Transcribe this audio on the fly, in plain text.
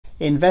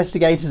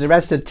Investigators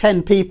arrested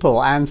 10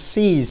 people and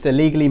seized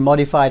illegally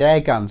modified air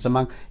guns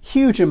among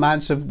huge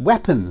amounts of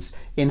weapons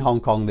in Hong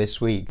Kong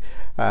this week.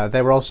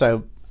 There were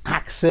also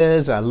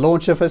axes, a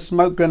launcher for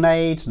smoke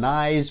grenades,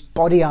 knives,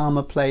 body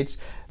armour plates,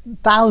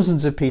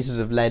 thousands of pieces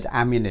of lead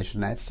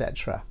ammunition,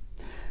 etc.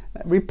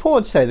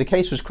 Reports say the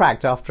case was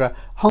cracked after a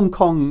Hong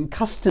Kong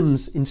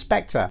customs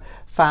inspector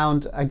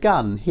found a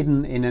gun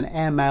hidden in an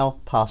airmail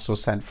parcel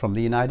sent from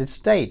the United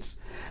States.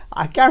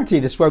 I guarantee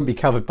this won't be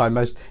covered by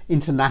most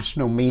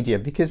international media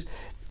because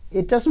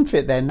it doesn't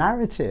fit their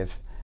narrative.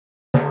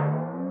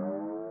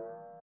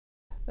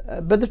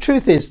 But the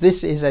truth is,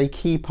 this is a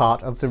key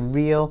part of the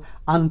real,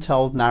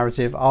 untold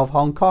narrative of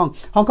Hong Kong.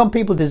 Hong Kong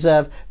people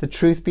deserve the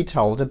truth be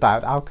told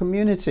about our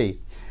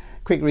community.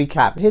 Quick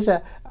recap. Here's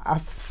a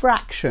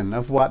fraction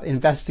of what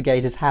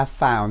investigators have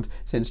found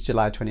since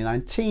July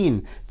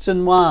 2019.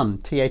 Tsuen Wan,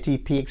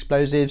 TATP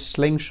explosives,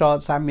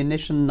 slingshots,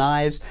 ammunition,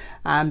 knives,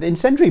 and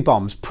incendiary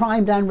bombs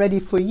primed and ready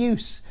for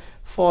use.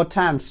 4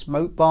 Tan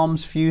smoke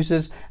bombs,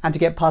 fuses, and to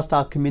get past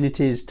our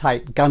community's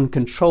tight gun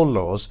control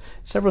laws,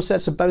 several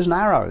sets of bows and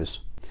arrows.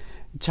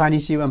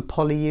 Chinese U and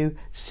Poly U,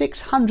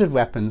 600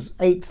 weapons,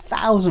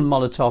 8,000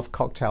 Molotov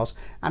cocktails,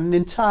 and an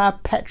entire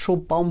petrol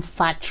bomb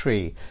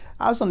factory.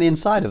 I was on the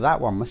inside of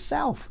that one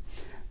myself.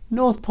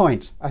 North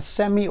Point, a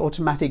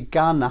semi-automatic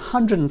gun,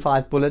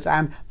 105 bullets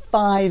and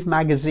 5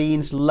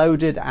 magazines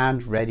loaded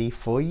and ready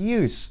for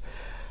use.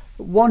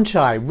 Wan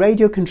Chai,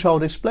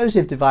 radio-controlled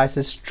explosive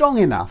devices strong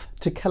enough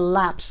to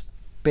collapse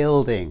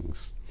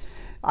buildings.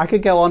 I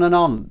could go on and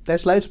on,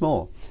 there's loads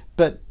more,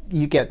 but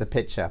you get the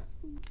picture.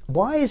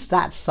 Why is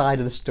that side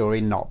of the story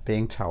not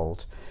being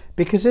told?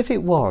 Because if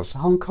it was,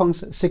 Hong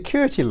Kong's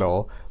security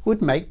law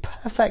would make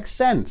perfect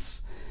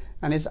sense.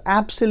 And it's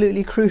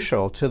absolutely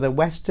crucial to the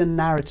Western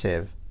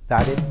narrative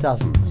that it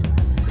doesn't.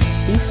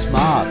 Be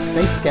smart,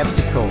 stay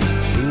skeptical,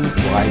 read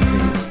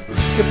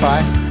widely.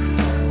 Goodbye.